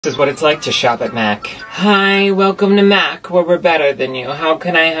This is what it's like to shop at MAC. Hi, welcome to MAC, where we're better than you. How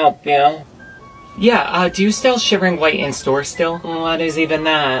can I help you? Yeah, do you sell Shivering White in store still? What is even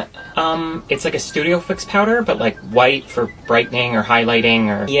that? It's like a Studio Fix powder, but like white for brightening or highlighting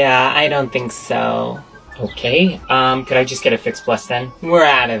or... Yeah, I don't think so. Okay, could I just get a Fix Plus then? We're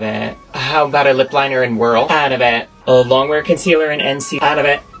out of it. How about a lip liner in Whirl? Out of it. A longwear concealer in NC? Out of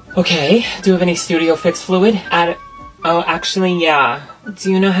it. Okay, do you have any Studio Fix fluid? Out of... Oh, actually, yeah.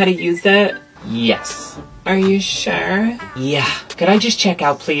 Do you know how to use that? Yes. Are you sure? Yeah. Could I just check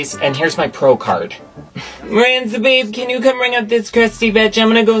out, please? And here's my pro card. Ranza, babe, can you come bring up this crusty bitch? I'm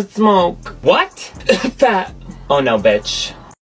gonna go smoke. What? Fat. Oh no, bitch.